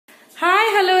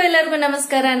Hi hello ಎಲ್ಲರಿಗೂ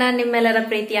ನಮಸ್ಕಾರ. ನಾನ್ ನಿಮ್ಮೆಲ್ಲರ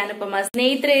ಪ್ರೀತಿ ಅನುಪಮ.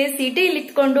 ಸ್ನೇಹಿತರೆ, ಸಿಟಿಲಿ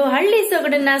ಇಟ್ಕೊಂಡು ಹಳ್ಳಿ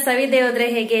ಸೊಗಡನ್ನ ಸವಿದೆ ಹೋದ್ರೆ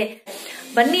ಹೇಗೆ?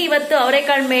 ಬನ್ನಿ ಇವತ್ತು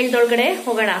ಅವರೆಕಾಳು ಮೇಳದೊಳಗಡೆ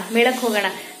ಹೋಗೋಣ, ಮೇಳಕ್ ಹೋಗೋಣ.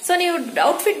 ಸೊ ನೀವು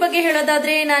ಔಟ್ಫಿಟ್ ಬಗ್ಗೆ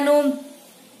ಹೇಳೋದಾದ್ರೆ, ನಾನು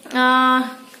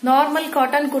ನಾರ್ಮಲ್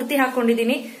ಕಾಟನ್ ಕುರ್ತಿ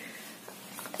ಹಾಕೊಂಡಿದೀನಿ,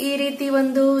 ಈ ರೀತಿ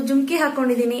ಒಂದು ಜುಮ್ಕಿ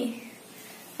ಹಾಕೊಂಡಿದೀನಿ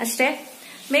ಅಷ್ಟೇ.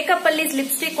 ಮೇಕಪ್ ಅಲ್ಲಿ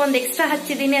ಲಿಪ್ಸ್ಟಿಕ್ ಒಂದು ಎಕ್ಸ್ಟ್ರಾ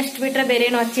ಹಚ್ಚಿದೀನಿ, ಅಷ್ಟು ಬಿಟ್ರೆ ಬೇರೆ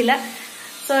ಏನು ಹಚ್ಚಿಲ್ಲ.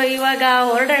 ಸೊ ಇವಾಗ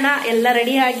ಹೊರಡೋಣ, ಎಲ್ಲ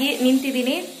ರೆಡಿ ಆಗಿ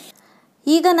ನಿಂತಿದ್ದೀನಿ.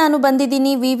 ಈಗ ನಾನು ಬಂದಿದ್ದೀನಿ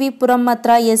ವಿ ಪುರಂ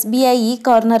ಹತ್ರ SBI ಈ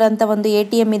ಕಾರ್ನರ್ ಅಂತ ಒಂದು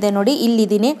ATM ಇದೆ ನೋಡಿ,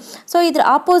 ಇಲ್ಲಿದ್ದೀನಿ. ಸೊ ಇದ್ರ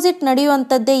ಆಪೋಸಿಟ್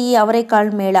ನಡೆಯುವಂಥದ್ದೇ ಈ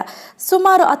ಅವರೆಕಾಳು ಮೇಳ.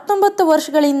 ಸುಮಾರು 19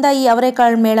 ವರ್ಷಗಳಿಂದ ಈ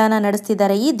ಅವರೆಕಾಳು ಮೇಳನ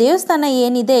ನಡೆಸ್ತಿದ್ದಾರೆ. ಈ ದೇವಸ್ಥಾನ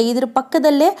ಏನಿದೆ ಇದ್ರ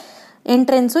ಪಕ್ಕದಲ್ಲೇ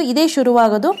ಎಂಟ್ರೆನ್ಸು ಇದೇ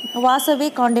ಶುರುವಾಗೋದು, ವಾಸವಿ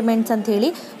ಕಾಂಡಿಮೆಂಟ್ಸ್ ಅಂತ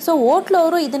ಹೇಳಿ. ಸೊ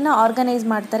ಹೋಟ್ಲವರು ಇದನ್ನು ಆರ್ಗನೈಸ್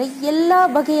ಮಾಡ್ತಾರೆ. ಎಲ್ಲ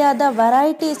ಬಗೆಯಾದ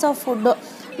ವೆರೈಟೀಸ್ ಆಫ್ ಫುಡ್ಡು,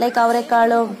 ಲೈಕ್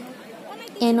ಅವರೆಕಾಳು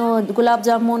ಏನು ಗುಲಾಬ್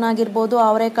ಜಾಮೂನ್ ಆಗಿರ್ಬೋದು,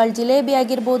 ಅವರೆಕಾಳು ಜಿಲೇಬಿ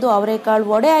ಆಗಿರ್ಬೋದು, ಅವರೆಕಾಳು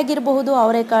ವಡೆ ಆಗಿರಬಹುದು,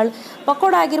 ಅವರೆಕಾಳು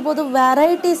ಪಕೋಡ ಆಗಿರ್ಬೋದು,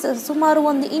 ವೆರೈಟೀಸ್ ಸುಮಾರು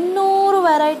ಒಂದು 200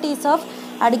 ವೆರೈಟೀಸ್ ಆಫ್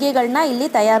ಅಡುಗೆಗಳನ್ನ ಇಲ್ಲಿ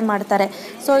ತಯಾರು ಮಾಡ್ತಾರೆ.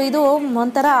 ಸೊ ಇದು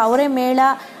ಒಂಥರ ಅವರೆ ಮೇಳ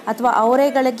ಅಥವಾ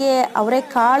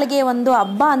ಅವರೆಕಾಳಿಗೆ ಒಂದು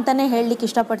ಹಬ್ಬ ಅಂತಲೇ ಹೇಳಲಿಕ್ಕೆ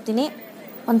ಇಷ್ಟಪಡ್ತೀನಿ.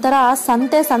 ಒಂಥರ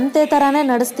ಸಂತೆ ಥರನೇ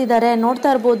ನಡೆಸ್ತಿದ್ದಾರೆ. ನೋಡ್ತಾ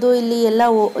ಇರ್ಬೋದು, ಇಲ್ಲಿ ಎಲ್ಲ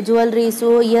ಜುವೆಲ್ರೀಸು,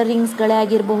 ಇಯರಿಂಗ್ಸ್ಗಳೇ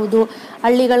ಆಗಿರಬಹುದು,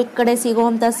 ಹಳ್ಳಿಗಳ ಕಡೆ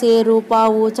ಸಿಗೋವಂಥ ಸೇರು,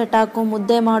 ಪಾವು, ಚಟಾಕು,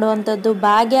 ಮುದ್ದೆ ಮಾಡುವಂಥದ್ದು,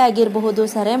 ಬ್ಯಾಗೆ ಆಗಿರಬಹುದು,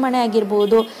 ಸೆರೆಮಣೆ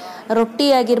ಆಗಿರ್ಬೋದು, ರೊಟ್ಟಿ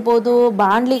ಆಗಿರ್ಬೋದು,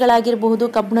 ಬಾಂಡ್ಲಿಗಳಾಗಿರ್ಬಹುದು,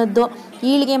 ಕಬ್ಬಿಣದ್ದು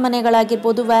ಈಳಿಗೆ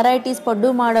ಮನೆಗಳಾಗಿರ್ಬೋದು, ವೆರೈಟೀಸ್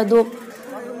ಪಡ್ಡು ಮಾಡೋದು,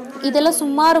 ಇದೆಲ್ಲ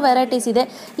ಸುಮಾರು ವೆರೈಟೀಸ್ ಇದೆ.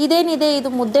 ಇದೇನಿದೆ ಇದು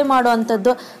ಮುದ್ದೆ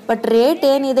ಮಾಡುವಂಥದ್ದು, ಬಟ್ ರೇಟ್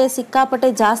ಏನಿದೆ ಸಿಕ್ಕಾಪಟ್ಟೆ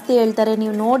ಜಾಸ್ತಿ ಹೇಳ್ತಾರೆ.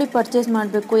 ನೀವು ನೋಡಿ ಪರ್ಚೇಸ್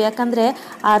ಮಾಡಬೇಕು, ಯಾಕಂದರೆ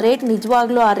ಆ ರೇಟ್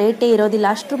ನಿಜವಾಗ್ಲೂ ಆ ರೇಟೇ ಇರೋದಿಲ್ಲ,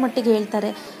 ಅಷ್ಟರ ಮಟ್ಟಿಗೆ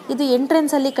ಹೇಳ್ತಾರೆ. ಇದು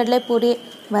ಎಂಟ್ರೆನ್ಸಲ್ಲಿ ಕಡಲೆಪುರಿ,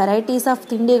 ವೆರೈಟೀಸ್ ಆಫ್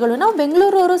ತಿಂಡಿಗಳು. ನಾವು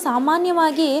ಬೆಂಗಳೂರವರು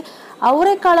ಸಾಮಾನ್ಯವಾಗಿ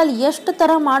ಅವರೆಕಾಳಲ್ಲಿ ಎಷ್ಟು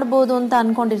ಥರ ಮಾಡ್ಬೋದು ಅಂತ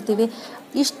ಅಂದ್ಕೊಂಡಿರ್ತೀವಿ.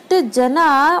 ಇಷ್ಟು ಜನ,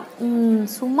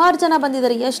 ಸುಮಾರು ಜನ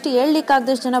ಬಂದಿದ್ದಾರೆ, ಎಷ್ಟು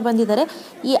ಹೇಳಲಿಕ್ಕಾಗದಷ್ಟು ಜನ ಬಂದಿದ್ದಾರೆ.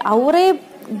 ಈ ಅವರೇ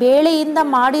ಬೇಳೆಯಿಂದ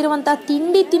ಮಾಡಿರುವಂಥ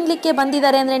ತಿಂಡಿ ತಿನ್ನಲಿಕ್ಕೆ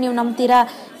ಬಂದಿದ್ದಾರೆ ಅಂದರೆ ನೀವು ನಂಬ್ತೀರಾ?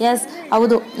 ಎಸ್,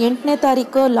 ಹೌದು. 8ನೇ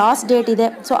ತಾರೀಕು ಲಾಸ್ಟ್ ಡೇಟ್ ಇದೆ.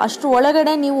 ಸೊ ಅಷ್ಟು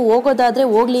ಒಳಗಡೆ ನೀವು ಹೋಗೋದಾದರೆ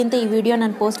ಹೋಗಲಿ ಅಂತ ಈ ವಿಡಿಯೋ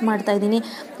ನಾನು ಪೋಸ್ಟ್ ಮಾಡ್ತಾ ಇದ್ದೀನಿ.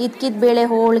 ಇದ್ಕಿದ ಬೇಳೆ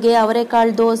ಹೋಳಿಗೆ,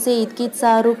 ಅವರೆಕಾಳು ದೋಸೆ, ಇದ್ಕಿದ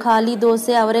ಸಾರು, ಖಾಲಿ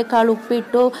ದೋಸೆ, ಅವರೆಕಾಳು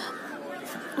ಉಪ್ಪಿಟ್ಟು,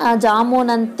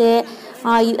 ಜಾಮೂನ್ ಅಂತೆ,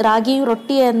 ರಾಗಿ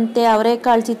ರೊಟ್ಟಿ ಅಂತೆ,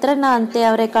 ಅವರೆಕಾಳು ಚಿತ್ರಾನ್ನ ಅಂತೆ,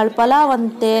 ಅವರೆಕಾಳು ಪಲಾವ್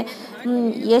ಅಂತೆ,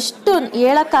 ಎಷ್ಟು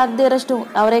ಹೇಳೋಕ್ಕಾಗದೇ ಇರೋಷ್ಟು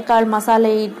ಅವರೆಕಾಳು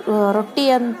ಮಸಾಲೆ ರೊಟ್ಟಿ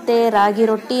ಅಂತೆ, ರಾಗಿ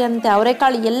ರೊಟ್ಟಿ ಅಂತೆ,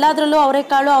 ಅವರೆಕಾಳು ಎಲ್ಲದರಲ್ಲೂ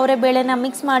ಅವರೆಕಾಳು ಅವರೆ ಬೇಳೆನ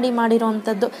ಮಿಕ್ಸ್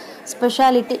ಮಾಡಿರೋವಂಥದ್ದು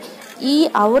ಸ್ಪೆಷಾಲಿಟಿ. ಈ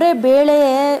ಅವರೆ ಬೇಳೆ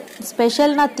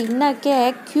ಸ್ಪೆಷಲ್ನ ತಿನ್ನೋಕ್ಕೆ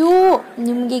ಕ್ಯೂ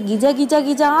ನಿಮಗೆ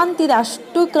ಗಿಜ ಅಂತಿದೆ,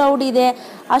 ಅಷ್ಟು ಕ್ರೌಡ್ ಇದೆ,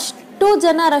 ಅಷ್ಟು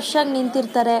ಜನ ರಶ್ಶಾಗಿ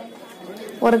ನಿಂತಿರ್ತಾರೆ.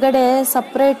 ಹೊರಗಡೆ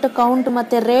ಸಪ್ರೇಟ್ ಕೌಂಟ್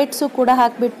ಮತ್ತು ರೇಟ್ಸು ಕೂಡ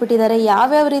ಹಾಕಿಬಿಟ್ಬಿಟ್ಟಿದ್ದಾರೆ.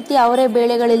 ಯಾವ್ಯಾವ ರೀತಿ ಅವರೇ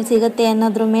ಬೇಳೆಗಳಲ್ಲಿ ಸಿಗುತ್ತೆ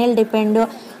ಅನ್ನೋದ್ರ ಮೇಲೆ ಡಿಪೆಂಡು.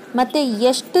 ಮತ್ತು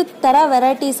ಎಷ್ಟು ಥರ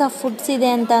ವೆರೈಟೀಸ್ ಆಫ್ ಫುಡ್ಸ್ ಇದೆ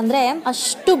ಅಂತ ಅಂದರೆ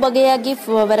ಅಷ್ಟು ಬಗೆಯಾಗಿ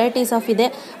ವೆರೈಟೀಸ್ ಆಫ್ ಇದೆ.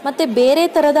 ಮತ್ತು ಬೇರೆ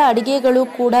ಥರದ ಅಡುಗೆಗಳು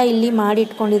ಕೂಡ ಇಲ್ಲಿ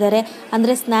ಮಾಡಿಟ್ಕೊಂಡಿದ್ದಾರೆ,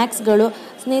 ಅಂದರೆ ಸ್ನ್ಯಾಕ್ಸ್ಗಳು.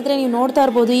 ಸ್ನೇಹಿತರೆ, ನೀವು ನೋಡ್ತಾ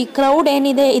ಇರ್ಬೋದು, ಈ ಕ್ರೌಡ್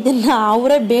ಏನಿದೆ ಇದನ್ನು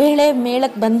ಅವರೇ ಬೇಳೆ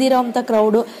ಮೇಳಕ್ಕೆ ಬಂದಿರೋ ಅಂಥ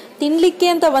ಕ್ರೌಡು, ತಿನ್ನಲಿಕ್ಕೆ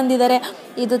ಅಂತ ಬಂದಿದ್ದಾರೆ.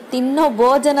 ಇದು ತಿನ್ನೋ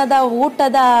ಭೋಜನದ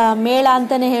ಊಟದ ಮೇಳ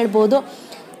ಅಂತಲೇ ಹೇಳ್ಬೋದು.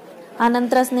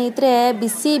 ಆನಂತರ ಸ್ನೇಹಿತರೆ,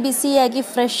 ಬಿಸಿಯಾಗಿ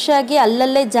ಫ್ರೆಶ್ ಆಗಿ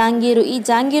ಅಲ್ಲಲ್ಲೇ ಜಾಂಗೀರು, ಈ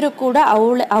ಜಾಂಗೀರು ಕೂಡ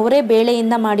ಅವರೇ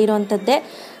ಬೇಳೆಯಿಂದ ಮಾಡಿರೋವಂಥದ್ದೇ.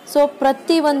 ಸೊ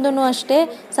ಪ್ರತಿಯೊಂದೂ ಅಷ್ಟೇ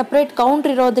ಸಪ್ರೇಟ್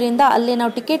ಕೌಂಟ್ರ್ ಇರೋದ್ರಿಂದ ಅಲ್ಲಿ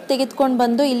ನಾವು ಟಿಕೆಟ್ ತೆಗೆದುಕೊಂಡು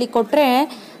ಬಂದು ಇಲ್ಲಿ ಕೊಟ್ಟರೆ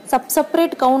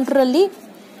ಸಪ್ರೇಟ್ ಕೌಂಟ್ರಲ್ಲಿ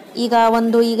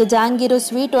ಈಗ ಜಾಂಗೀರು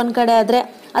ಸ್ವೀಟ್ ಒಂದು ಕಡೆ ಆದರೆ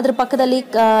ಅದ್ರ ಪಕ್ಕದಲ್ಲಿ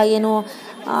ಏನು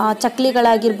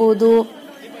ಚಕ್ಲಿಗಳಾಗಿರ್ಬೋದು,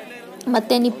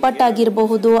 ಮತ್ತು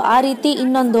ನಿಪ್ಪಟ್ಟಾಗಿರಬಹುದು, ಆ ರೀತಿ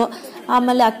ಇನ್ನೊಂದು,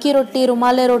 ಆಮೇಲೆ ಅಕ್ಕಿ ರೊಟ್ಟಿ,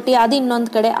 ರುಮಾಲೆ ರೊಟ್ಟಿ ಅದು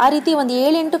ಇನ್ನೊಂದು ಕಡೆ, ಆ ರೀತಿ ಒಂದು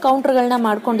 7-8 ಕೌಂಟ್ರ್ಗಳನ್ನ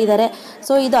ಮಾಡ್ಕೊಂಡಿದ್ದಾರೆ.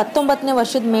 ಸೊ ಇದು 19ನೇ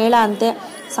ವರ್ಷದ ಮೇಳ ಅಂತೆ.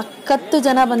 ಸಖತ್ತು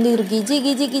ಜನ ಬಂದಿದ್ರು,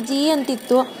 ಗಿಜಿ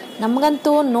ಅಂತಿತ್ತು.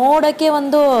 ನಮಗಂತೂ ನೋಡೋಕ್ಕೆ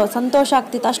ಒಂದು ಸಂತೋಷ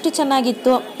ಆಗ್ತಿತ್ತು, ಅಷ್ಟು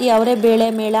ಚೆನ್ನಾಗಿತ್ತು ಈ ಅವರೇ ಬೇಳೆ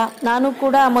ಮೇಳ. ನಾನು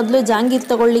ಕೂಡ ಮೊದಲು ಜಾಂಗೀರ್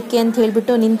ತಗೊಳ್ಳಿಕ್ಕೆ ಅಂತ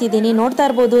ಹೇಳಿಬಿಟ್ಟು ನಿಂತಿದ್ದೀನಿ. ನೋಡ್ತಾ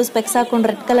ಇರ್ಬೋದು, ಸ್ಪೆಕ್ಸ್ ಹಾಕೊಂಡು,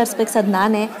 ರೆಡ್ ಕಲರ್ ಸ್ಪೆಕ್ಸ್, ಅದು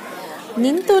ನಾನೇ.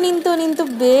 ನಿಂತು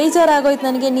ಬೇಜಾರಾಗೋಯ್ತು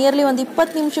ನನಗೆ. ನಿಯರ್ಲಿ ಒಂದು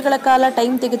 20 ನಿಮಿಷಗಳ ಕಾಲ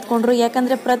ಟೈಮ್ ತೆಗೆದುಕೊಂಡ್ರು.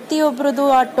 ಯಾಕಂದರೆ ಪ್ರತಿಯೊಬ್ಬರದು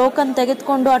ಆ ಟೋಕನ್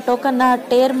ತೆಗೆದುಕೊಂಡು ಆ ಟೋಕನ್ನ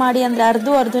ಟೇರ್ ಮಾಡಿ ಅಂದರೆ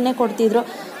ಅರ್ಧನೇ ಕೊಡ್ತಿದ್ರು.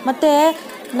 ಮತ್ತು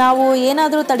ನಾವು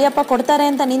ಏನಾದರೂ ತಡಿಯಪ್ಪ ಕೊಡ್ತಾರೆ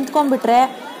ಅಂತ ನಿಂತ್ಕೊಂಡ್ಬಿಟ್ರೆ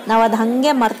ನಾವು ಅದು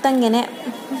ಹಾಗೆ ಮರ್ತಂಗೆ.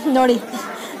 ನೋಡಿ,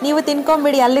 ನೀವು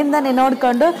ತಿನ್ಕೊಂಬಿಡಿ ಅಲ್ಲಿಂದನೇ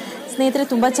ನೋಡಿಕೊಂಡು. ಸ್ನೇಹಿತರೆ,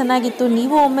 ತುಂಬ ಚೆನ್ನಾಗಿತ್ತು,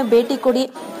 ನೀವು ಒಮ್ಮೆ ಭೇಟಿ ಕೊಡಿ.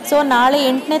 ಸೊ ನಾಳೆ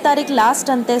 8ನೇ ತಾರೀಕು ಲಾಸ್ಟ್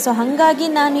ಅಂತೆ. ಸೊ ಹಾಗಾಗಿ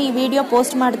ನಾನು ಈ ವಿಡಿಯೋ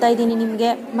ಪೋಸ್ಟ್ ಮಾಡ್ತಾ ಇದ್ದೀನಿ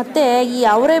ನಿಮಗೆ. ಮತ್ತು ಈ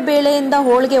ಅವರೇ ಬೇಳೆಯಿಂದ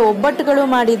ಹೋಳಿಗೆ ಒಬ್ಬಟ್ಟುಗಳು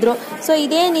ಮಾಡಿದರು. ಸೊ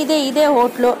ಇದೇನಿದೆ, ಇದೇ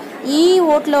ಹೋಟ್ಲು, ಈ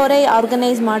ಹೋಟ್ಲವರೇ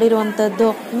ಆರ್ಗನೈಸ್ ಮಾಡಿರುವಂಥದ್ದು.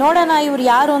 ನೋಡೋಣ ಇವ್ರು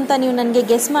ಯಾರು ಅಂತ ನೀವು ನನಗೆ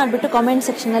ಗೆಸ್ ಮಾಡಿಬಿಟ್ಟು ಕಾಮೆಂಟ್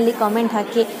ಸೆಕ್ಷನಲ್ಲಿ ಕಾಮೆಂಟ್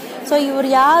ಹಾಕಿ. ಸೊ ಇವ್ರು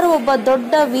ಯಾರು, ಒಬ್ಬ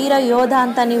ದೊಡ್ಡ ವೀರ ಯೋಧ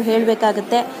ಅಂತ ನೀವು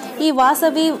ಹೇಳಬೇಕಾಗುತ್ತೆ. ಈ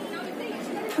ವಾಸವಿ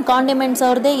ಕಾಂಡಿಮೆಂಟ್ಸ್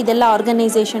ಅವ್ರದ್ದೇ ಇದೆಲ್ಲ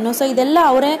ಆರ್ಗನೈಸೇಷನ್ನು. ಸೊ ಇದೆಲ್ಲ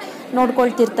ಅವರೇ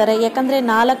ನೋಡ್ಕೊಳ್ತಿರ್ತಾರೆ, ಯಾಕಂದರೆ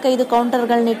 4-5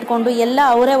 ಕೌಂಟರ್ಗಳನ್ನ ಇಟ್ಕೊಂಡು ಎಲ್ಲ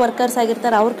ಅವರೇ ವರ್ಕರ್ಸ್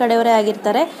ಆಗಿರ್ತಾರೆ, ಅವ್ರ ಕಡೆಯವರೇ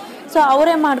ಆಗಿರ್ತಾರೆ. ಸೊ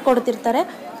ಅವರೇ ಮಾಡಿಕೊಡ್ತಿರ್ತಾರೆ.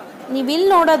 ನೀವಿಲ್ಲಿ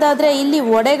ನೋಡೋದಾದರೆ ಇಲ್ಲಿ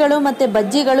ವಡೆಗಳು ಮತ್ತು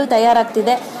ಬಜ್ಜಿಗಳು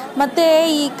ತಯಾರಾಗ್ತಿದೆ. ಮತ್ತು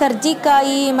ಈ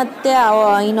ಕರ್ಜಿಕಾಯಿ ಮತ್ತು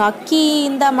ಇನ್ನು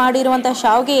ಅಕ್ಕಿಯಿಂದ ಮಾಡಿರುವಂಥ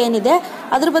ಶಾವಿಗೆ ಏನಿದೆ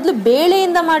ಅದ್ರ ಬದಲು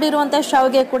ಬೇಳೆಯಿಂದ ಮಾಡಿರುವಂಥ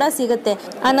ಶಾವಿಗೆ ಕೂಡ ಸಿಗುತ್ತೆ.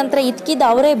 ಆನಂತರ ಇದ್ಕಿದ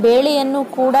ಅವರೇ ಬೇಳೆಯನ್ನು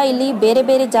ಕೂಡ ಇಲ್ಲಿ ಬೇರೆ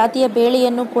ಬೇರೆ ಜಾತಿಯ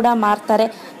ಬೇಳೆಯನ್ನು ಕೂಡ ಮಾರ್ತಾರೆ.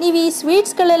 ನೀವು ಈ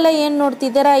ಸ್ವೀಟ್ಸ್ಗಳೆಲ್ಲ ಏನು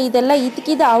ನೋಡ್ತಿದ್ದೀರಾ ಇದೆಲ್ಲ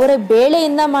ಇದ್ಕಿದ ಅವರೇ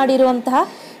ಬೇಳೆಯಿಂದ ಮಾಡಿರುವಂತಹ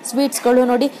ಸ್ವೀಟ್ಸ್ಗಳು.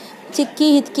 ನೋಡಿ, ಚಿಕ್ಕಿ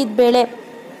ಹಿತ್ಕಿದ ಬೇಳೆ,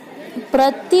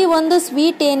 ಪ್ರತಿಯೊಂದು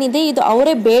ಸ್ವೀಟ್ ಏನಿದೆ ಇದು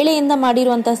ಅವರೇ ಬೇಳೆಯಿಂದ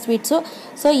ಮಾಡಿರುವಂಥ ಸ್ವೀಟ್ಸು.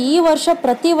 ಸೊ ಈ ವರ್ಷ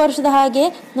ಪ್ರತಿ ವರ್ಷದ ಹಾಗೆ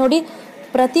ನೋಡಿ,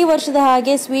 ಪ್ರತಿ ವರ್ಷದ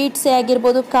ಹಾಗೆ ಸ್ವೀಟ್ಸೇ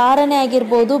ಆಗಿರ್ಬೋದು, ಖಾರನೇ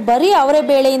ಆಗಿರ್ಬೋದು, ಬರೀ ಅವರೇ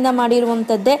ಬೇಳೆಯಿಂದ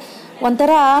ಮಾಡಿರುವಂಥದ್ದೇ.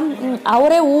 ಒಂಥರ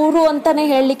ಅವರೇ ಊರು ಅಂತಲೇ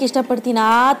ಹೇಳಲಿಕ್ಕೆ ಇಷ್ಟಪಡ್ತೀನಿ.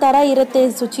 ಆ ಥರ ಇರುತ್ತೆ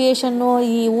ಸಿಚುಯೇಷನ್ನು.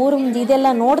 ಈ ಊರು ಇದೆಲ್ಲ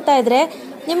ನೋಡ್ತಾ ಇದ್ರೆ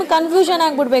ನಿಮ್ಗೆ ಕನ್ಫ್ಯೂಷನ್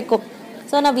ಆಗಿಬಿಡ್ಬೇಕು.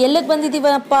 ಸೊ ನಾವು ಎಲ್ಲಿಗೆ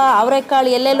ಬಂದಿದ್ದೀವಪ್ಪ, ಅವರೆಕಾಳು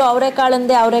ಎಲ್ಲೆಲ್ಲೋ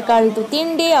ಅವರೆಕಾಳಂದೆ, ಅವರೆಕಾಳ್ದು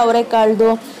ತಿಂಡಿ,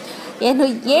 ಅವರೆಕಾಳ್ದು ಏನು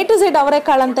A to Z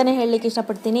ಅವರೆಕಾಳು ಅಂತಲೇ ಹೇಳಲಿಕ್ಕೆ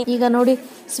ಇಷ್ಟಪಡ್ತೀನಿ. ಈಗ ನೋಡಿ,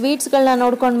 ಸ್ವೀಟ್ಸ್ಗಳನ್ನ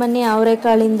ನೋಡ್ಕೊಂಡು ಬನ್ನಿ.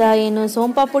 ಅವರೆಕಾಳಿಂದ ಏನು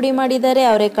ಸೋಂಪಾ ಪುಡಿ ಮಾಡಿದ್ದಾರೆ,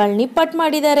 ಅವರೆಕಾಳು ನಿಪ್ಪಟ್ಟು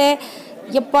ಮಾಡಿದ್ದಾರೆ.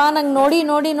 ಯಪ್ಪ, ನಂಗೆ ನೋಡಿ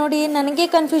ನೋಡಿ ನೋಡಿ ನನಗೆ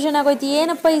ಕನ್ಫ್ಯೂಷನ್ ಆಗೋಯ್ತು.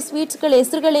 ಏನಪ್ಪ ಈ ಸ್ವೀಟ್ಸ್ಗಳ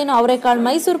ಹೆಸ್ರುಗಳೇನು? ಅವರೆಕಾಳು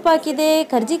ಮೈಸೂರು ಪಾಕ್ ಇದೆ,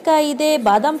 ಕರ್ಜಿಕಾಯಿ ಇದೆ,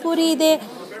 ಬಾದಾಮ್ ಪೂರಿ ಇದೆ.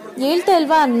 ಹೇಳ್ತಾ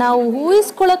ಇಲ್ವಾ, ನಾವು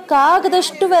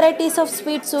ಊಹಿಸ್ಕೊಳ್ಳೋಕ್ಕಾಗದಷ್ಟು ವೆರೈಟೀಸ್ ಆಫ್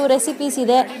ಸ್ವೀಟ್ಸು ರೆಸಿಪೀಸ್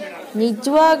ಇದೆ.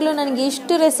 ನಿಜವಾಗ್ಲೂ ನನಗೆ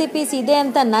ಇಷ್ಟು ರೆಸಿಪೀಸ್ ಇದೆ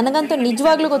ಅಂತ ನನಗಂತೂ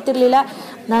ನಿಜವಾಗ್ಲೂ ಗೊತ್ತಿರಲಿಲ್ಲ.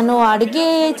 ನಾನು ಅಡುಗೆ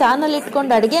ಚಾನಲ್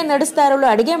ಇಟ್ಕೊಂಡು ಅಡುಗೆ ನಡೆಸ್ತಾ ಇರೋಳು,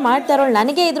 ಅಡುಗೆ ಮಾಡ್ತಾ ಇರೋಳು,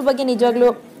 ನನಗೆ ಇದ್ರ ಬಗ್ಗೆ ನಿಜವಾಗ್ಲೂ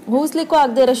ಊಹಿಸ್ಲಿಕ್ಕೂ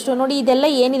ಆಗದೆ ಇರೋಷ್ಟು. ನೋಡಿ, ಇದೆಲ್ಲ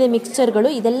ಏನಿದೆ ಮಿಕ್ಸ್ಚರ್ಗಳು,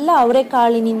 ಇದೆಲ್ಲ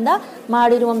ಅವರೆಕಾಳಿನಿಂದ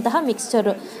ಮಾಡಿರುವಂತಹ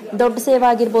ಮಿಕ್ಸ್ಚರು. ದೊಡ್ಡ ಸೇವ್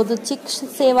ಆಗಿರ್ಬೋದು, ಚಿಕ್ಕ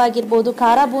ಸೇವ್ ಆಗಿರ್ಬೋದು,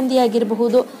 ಖಾರ ಬೂಂದಿ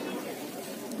ಆಗಿರಬಹುದು,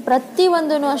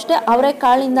 ಪ್ರತಿಯೊಂದೂ ಅಷ್ಟೇ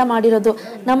ಅವರೆಕಾಳಿಂದ ಮಾಡಿರೋದು.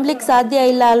 ನಂಬಲಿಕ್ಕೆ ಸಾಧ್ಯ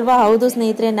ಇಲ್ಲ ಅಲ್ವಾ? ಹೌದು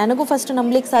ಸ್ನೇಹಿತರೆ, ನನಗೂ ಫಸ್ಟ್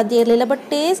ನಂಬಲಿಕ್ಕೆ ಸಾಧ್ಯ ಇರಲಿಲ್ಲ. ಬಟ್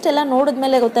ಟೇಸ್ಟ್ ಎಲ್ಲ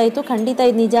ನೋಡಿದ್ಮೇಲೆ ಗೊತ್ತಾಯಿತು, ಖಂಡಿತ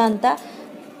ಇದು ನಿಜ ಅಂತ.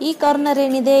 ಈ ಕಾರ್ನರ್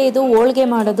ಏನಿದೆ ಇದು ಹೋಳಿಗೆ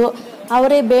ಮಾಡೋದು,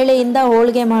 ಅವರೇ ಬೇಳೆಯಿಂದ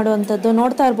ಹೋಳಿಗೆ ಮಾಡುವಂಥದ್ದು.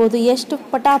 ನೋಡ್ತಾ ಇರ್ಬೋದು ಎಷ್ಟು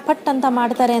ಪಟಾಫಟ್ ಅಂತ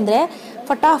ಮಾಡ್ತಾರೆ ಅಂದರೆ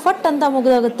ಫಟಾಫಟ್ ಅಂತ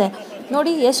ಮುಗಿದೋಗುತ್ತೆ.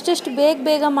 ನೋಡಿ ಎಷ್ಟೆಷ್ಟು ಬೇಗ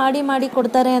ಬೇಗ ಮಾಡಿ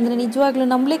ಕೊಡ್ತಾರೆ ಅಂದರೆ ನಿಜವಾಗ್ಲೂ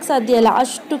ನಂಬಲಿಕ್ಕೆ ಸಾಧ್ಯ ಇಲ್ಲ.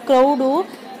 ಅಷ್ಟು ಕ್ರೌಡು,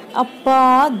 ಅಪ್ಪ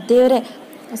ದೇವ್ರೆ.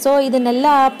 ಸೊ ಇದನ್ನೆಲ್ಲ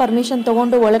ಪರ್ಮಿಷನ್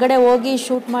ತೊಗೊಂಡು ಒಳಗಡೆ ಹೋಗಿ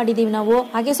ಶೂಟ್ ಮಾಡಿದ್ದೀವಿ ನಾವು.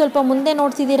 ಹಾಗೆ ಸ್ವಲ್ಪ ಮುಂದೆ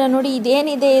ನೋಡ್ತಿದ್ದೀರಾ ನೋಡಿ,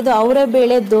 ಇದೇನಿದೆ ಇದು ಅವರೇ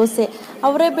ಬೇಳೆ ದೋಸೆ.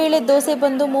 ಅವರೇ ಬೇಳೆ ದೋಸೆ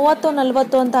ಬಂದು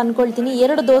 30-40 ಅಂತ ಅಂದ್ಕೊಳ್ತೀನಿ.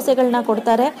 2 ದೋಸೆಗಳನ್ನ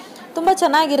ಕೊಡ್ತಾರೆ, ತುಂಬ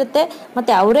ಚೆನ್ನಾಗಿರುತ್ತೆ.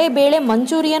 ಮತ್ತು ಅವರೇ ಬೇಳೆ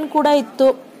ಮಂಚೂರಿಯನ್ ಕೂಡ ಇತ್ತು.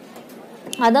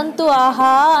 ಅದಂತೂ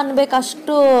ಆಹಾ ಅನ್ಬೇಕು.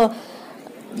 ಅಷ್ಟು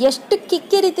ಎಷ್ಟು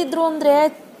ಕಿಕ್ಕಿರಿತಿದ್ರು ಅಂದರೆ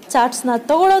ಚಾಟ್ಸ್ನ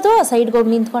ತೊಗೊಳೋದು, ಸೈಡ್ಗೆ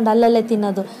ಹೋಗಿ ನಿಂತ್ಕೊಂಡು ಅಲ್ಲಲ್ಲೇ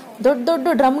ತಿನ್ನೋದು. ದೊಡ್ಡ ದೊಡ್ಡ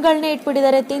ಡ್ರಮ್ಗಳನ್ನೇ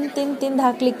ಇಟ್ಬಿಟ್ಟಿದ್ದಾರೆ ತಿಂದು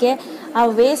ಹಾಕಲಿಕ್ಕೆ. ಆ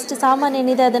ವೇಸ್ಟ್ ಸಾಮಾನು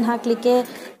ಏನಿದೆ ಅದನ್ನು ಹಾಕಲಿಕ್ಕೆ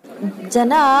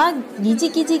ಜನ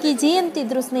ಗಿಜಿ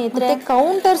ಅಂತಿದ್ರು ಸ್ನೇಹಿತರೆ.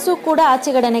 ಕೌಂಟರ್ಸು ಕೂಡ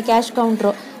ಆಚೆಗಡೆನೆ, ಕ್ಯಾಶ್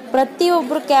ಕೌಂಟ್ರು,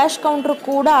 ಪ್ರತಿಯೊಬ್ಬರು ಕ್ಯಾಶ್ ಕೌಂಟ್ರು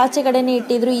ಕೂಡ ಆಚೆ ಕಡೆನೇ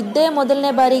ಇಟ್ಟಿದ್ರು. ಇದೇ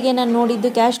ಮೊದಲನೇ ಬಾರಿಗೆ ನಾನು ನೋಡಿದ್ದು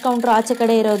ಕ್ಯಾಶ್ ಕೌಂಟ್ರು ಆಚೆ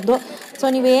ಕಡೆ ಇರೋದು. ಸೊ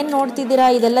ನೀವೇನು ನೋಡ್ತಿದ್ದೀರಾ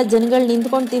ಇದೆಲ್ಲ ಜನಗಳು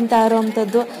ನಿಂತ್ಕೊಂಡು ತಿಂತಾ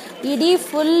ಇರೋವಂಥದ್ದು. ಇಡೀ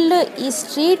ಫುಲ್ ಈ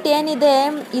ಸ್ಟ್ರೀಟ್ ಏನಿದೆ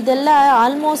ಇದೆಲ್ಲ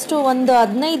ಆಲ್ಮೋಸ್ಟ್ ಒಂದು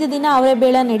 15 ದಿನ ಅವರೇ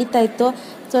ಬೇಳೆ ನಡೀತಾ ಇತ್ತು.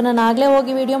 ಸೊ ನಾನು ಆಗಲೇ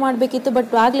ಹೋಗಿ ವಿಡಿಯೋ ಮಾಡಬೇಕಿತ್ತು,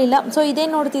 ಬಟ್ ಆಗಲಿಲ್ಲ. ಸೊ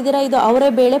ಇದೇನು ನೋಡ್ತಿದ್ದೀರಾ ಇದು ಅವರೇ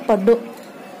ಬೇಳೆ ಪಡ್ಡು,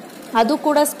 ಅದು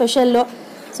ಕೂಡ ಸ್ಪೆಷಲ್ಲು.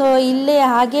 ಸೊ ಇಲ್ಲೇ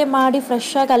ಹಾಗೆ ಮಾಡಿ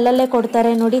ಫ್ರೆಶ್ ಆಗಿ ಅಲ್ಲಲ್ಲೇ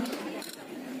ಕೊಡ್ತಾರೆ ನೋಡಿ.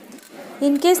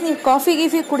 ಇನ್ ಕೇಸ್ ನೀವು ಕಾಫಿ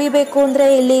ಕುಡಿಬೇಕು ಅಂದರೆ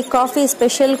ಇಲ್ಲಿ ಕಾಫಿ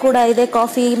ಸ್ಪೆಷಲ್ ಕೂಡ ಇದೆ.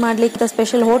 ಕಾಫಿ ಮಾಡಲಿಕ್ಕೆ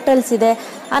ಸ್ಪೆಷಲ್ ಹೋಟೆಲ್ಸ್ ಇದೆ.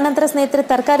 ಆನಂತರ ಸ್ನೇಹಿತರೆ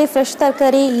ತರಕಾರಿ, ಫ್ರೆಶ್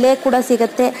ತರಕಾರಿ ಇಲ್ಲೇ ಕೂಡ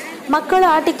ಸಿಗುತ್ತೆ. ಮಕ್ಕಳ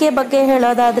ಆಟಿಕೆ ಬಗ್ಗೆ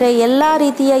ಹೇಳೋದಾದರೆ ಎಲ್ಲ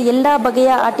ರೀತಿಯ ಎಲ್ಲ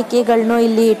ಬಗೆಯ ಆಟಿಕೆಗಳನ್ನೂ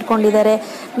ಇಲ್ಲಿ ಇಟ್ಕೊಂಡಿದ್ದಾರೆ.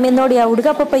 ನೋಡಿ ಆ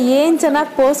ಹುಡುಗ ಪಾಪ ಏನು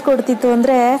ಚೆನ್ನಾಗಿ ಪೋಸ್ ಕೊಡ್ತಿತ್ತು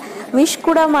ಅಂದರೆ ವಿಶ್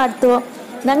ಕೂಡ ಮಾಡ್ತು.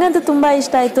 ನನಗಂತೂ ತುಂಬ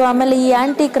ಇಷ್ಟ ಆಯಿತು. ಆಮೇಲೆ ಈ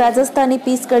ಆ್ಯಂಟಿಕ್ ರಾಜಸ್ಥಾನಿ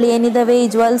ಪೀಸ್ಗಳು ಏನಿದ್ದಾವೆ, ಈ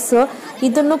ಜ್ಯುವೆಲ್ಸು,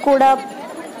 ಇದನ್ನು ಕೂಡ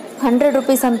 100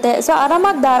 ರೂಪೀಸ್ ಅಂತೆ. ಸೊ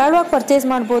ಆರಾಮಾಗಿ ಧಾರಾಳವಾಗಿ ಪರ್ಚೇಸ್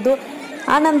ಮಾಡ್ಬೋದು.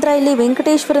 ಆನಂತರ ಇಲ್ಲಿ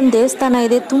ವೆಂಕಟೇಶ್ವರನ ದೇವಸ್ಥಾನ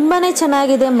ಇದೆ, ತುಂಬಾ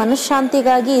ಚೆನ್ನಾಗಿದೆ.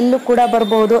 ಮನಃಶಾಂತಿಗಾಗಿ ಇಲ್ಲೂ ಕೂಡ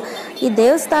ಬರ್ಬೋದು. ಈ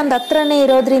ದೇವಸ್ಥಾನದ ಹತ್ರನೇ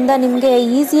ಇರೋದ್ರಿಂದ ನಿಮಗೆ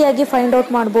ಈಸಿಯಾಗಿ ಫೈಂಡ್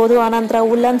ಔಟ್ ಮಾಡ್ಬೋದು. ಆನಂತರ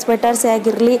ಉಲ್ಲನ್ ಸ್ವೆಟರ್ಸೇ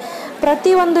ಆಗಿರಲಿ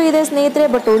ಪ್ರತಿಯೊಂದು ಇದೆ ಸ್ನೇಹಿತರೆ.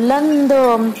 ಬಟ್ ಉಲ್ಲನ್ದು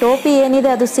ಟೋಪಿ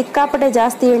ಏನಿದೆ ಅದು ಸಿಕ್ಕಾಪಟ್ಟೆ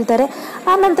ಜಾಸ್ತಿ ಹೇಳ್ತಾರೆ.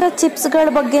 ಆನಂತರ ಚಿಪ್ಸ್ಗಳ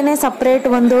ಬಗ್ಗೆನೇ ಸಪ್ರೇಟ್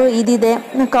ಒಂದು ಇದಿದೆ,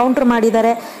 ಕೌಂಟ್ರ್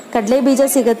ಮಾಡಿದ್ದಾರೆ. ಕಡಲೆ ಬೀಜ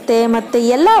ಸಿಗುತ್ತೆ, ಮತ್ತು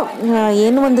ಎಲ್ಲ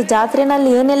ಏನು ಒಂದು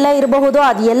ಜಾತ್ರೆನಲ್ಲಿ ಏನೆಲ್ಲ ಇರಬಹುದೋ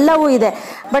ಅದು ಎಲ್ಲವೂ ಇದೆ.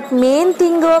 ಬಟ್ ಮೇನ್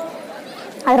ಥಿಂಗು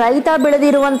ರೈತ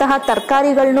ಬೆಳೆದಿರುವಂತಹ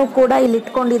ತರಕಾರಿಗಳನ್ನು ಕೂಡ ಇಲ್ಲಿ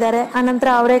ಇಟ್ಕೊಂಡಿದ್ದಾರೆ. ಆನಂತರ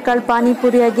ಅವರೆಕಾಳು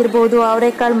ಪಾನಿಪುರಿ ಆಗಿರ್ಬೋದು,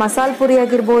 ಅವರೆಕಾಳು ಮಸಾಲೆ ಪುರಿ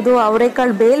ಆಗಿರ್ಬೋದು,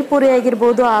 ಅವರೆಕಾಳು ಬೇಲ್ ಪುರಿ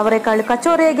ಆಗಿರ್ಬೋದು, ಅವರೆಕಾಳು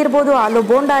ಕಚೋರಿ ಆಗಿರ್ಬೋದು, ಆಲೂ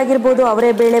ಬೋಂಡ ಆಗಿರ್ಬೋದು,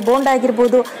 ಅವರೇ ಬೇಳೆ ಬೋಂಡ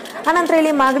ಆಗಿರ್ಬೋದು. ಆನಂತರ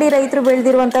ಇಲ್ಲಿ ಮಾಗಡಿ ರೈತರು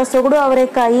ಬೆಳೆದಿರುವಂತಹ ಸೊಗಡು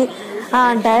ಅವರೆಕಾಯಿ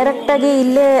ಡೈರೆಕ್ಟಾಗಿ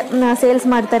ಇಲ್ಲೇ ಸೇಲ್ಸ್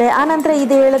ಮಾಡ್ತಾರೆ. ಆನಂತರ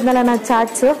ಇದು ಹೇಳಿದ್ನಲ್ಲ ನಾವು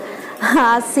ಚಾಟ್ಸು,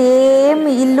 ಸೇಮ್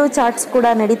ಇಲ್ಲೂ ಚಾಟ್ಸ್ ಕೂಡ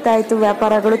ನಡೀತಾ ಇತ್ತು.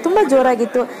 ವ್ಯಾಪಾರಗಳು ತುಂಬ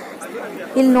ಜೋರಾಗಿತ್ತು.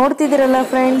 ಇಲ್ಲಿ ನೋಡ್ತಿದ್ದೀರಲ್ಲ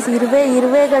ಫ್ರೆಂಡ್ಸ್,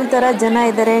 ಇರುವೆಗಳ ಥರ ಜನ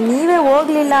ಇದ್ದಾರೆ. ನೀವೇ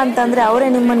ಹೋಗ್ಲಿಲ್ಲ ಅಂತಂದರೆ ಅವರೇ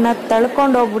ನಿಮ್ಮನ್ನು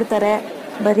ತಳ್ಕೊಂಡು ಹೋಗ್ಬಿಡ್ತಾರೆ.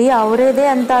 ಬರೀ ಅವರೇದೇ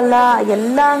ಅಂತ ಅಲ್ಲ,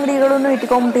 ಎಲ್ಲ ಅಂಗಡಿಗಳೂ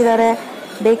ಇಟ್ಕೊಂಡ್ಬಿಟ್ಟಿದ್ದಾರೆ.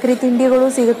 ಬೇಕ್ರಿ ತಿಂಡಿಗಳು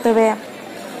ಸಿಗುತ್ತವೆ.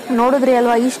 ನೋಡಿದ್ರಿ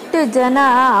ಅಲ್ವಾ, ಇಷ್ಟು ಜನ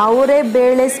ಅವರೇ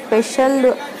ಬೇಳೆ ಸ್ಪೆಷಲ್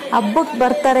ಹಬ್ಬಕ್ಕೆ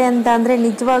ಬರ್ತಾರೆ ಅಂತ ಅಂದರೆ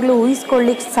ನಿಜವಾಗ್ಲೂ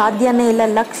ಊಹಿಸ್ಕೊಳ್ಳಿಕ್ಕೆ ಸಾಧ್ಯನೇ ಇಲ್ಲ.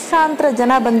 ಲಕ್ಷಾಂತರ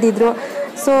ಜನ ಬಂದಿದ್ರು.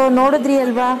 ಸೊ ನೋಡಿದ್ರಿ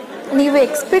ಅಲ್ವಾ, ನೀವು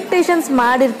ಎಕ್ಸ್ಪೆಕ್ಟೇಷನ್ಸ್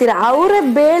ಮಾಡಿರ್ತೀರ ಅವರೇ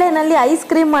ಬೇಳೆನಲ್ಲಿ ಐಸ್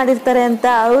ಕ್ರೀಮ್ ಮಾಡಿರ್ತಾರೆ ಅಂತ.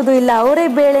 ಹೌದು, ಇಲ್ಲ, ಅವರೇ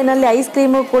ಬೇಳೆನಲ್ಲಿ ಐಸ್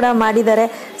ಕ್ರೀಮು ಕೂಡ ಮಾಡಿದ್ದಾರೆ.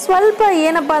 ಸ್ವಲ್ಪ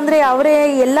ಏನಪ್ಪ ಅಂದರೆ ಅವರೇ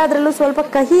ಎಲ್ಲದರಲ್ಲೂ ಸ್ವಲ್ಪ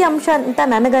ಕಹಿ ಅಂಶ ಅಂತ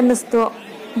ನನಗನ್ನಿಸ್ತು.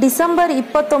 ಡಿಸೆಂಬರ್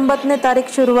 29ನೇ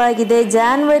ತಾರೀಕು ಶುರುವಾಗಿದೆ,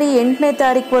 ಜಾನ್ವರಿ 8ನೇ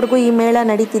ತಾರೀಕುವರೆಗೂ ಈ ಮೇಳ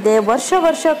ನಡೀತಿದೆ.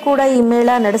 ವರ್ಷ ಕೂಡ ಈ ಮೇಳ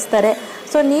ನಡೆಸ್ತಾರೆ.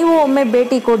 ಸೊ ನೀವು ಒಮ್ಮೆ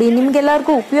ಭೇಟಿ ಕೊಡಿ,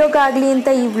 ನಿಮ್ಗೆಲ್ಲರಿಗೂ ಉಪಯೋಗ ಆಗಲಿ ಅಂತ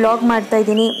ಈ ವ್ಲಾಗ್ ಮಾಡ್ತಾ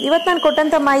ಇದ್ದೀನಿ. ಇವತ್ತು ನಾನು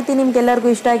ಕೊಟ್ಟಂಥ ಮಾಹಿತಿ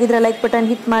ನಿಮ್ಗೆಲ್ಲರಿಗೂ ಇಷ್ಟ ಆಗಿದ್ರೆ ಲೈಕ್ ಬಟನ್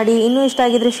ಹಿಟ್ ಮಾಡಿ, ಇನ್ನೂ ಇಷ್ಟ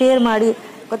ಆಗಿದ್ರೆ ಶೇರ್ ಮಾಡಿ.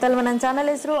 ಗೊತ್ತಲ್ವ, ನನ್ನ ಚಾನಲ್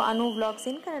ಹೆಸರು ಅನು ವ್ಲಾಗ್ಸ್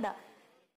ಇನ್ ಕನ್ನಡ.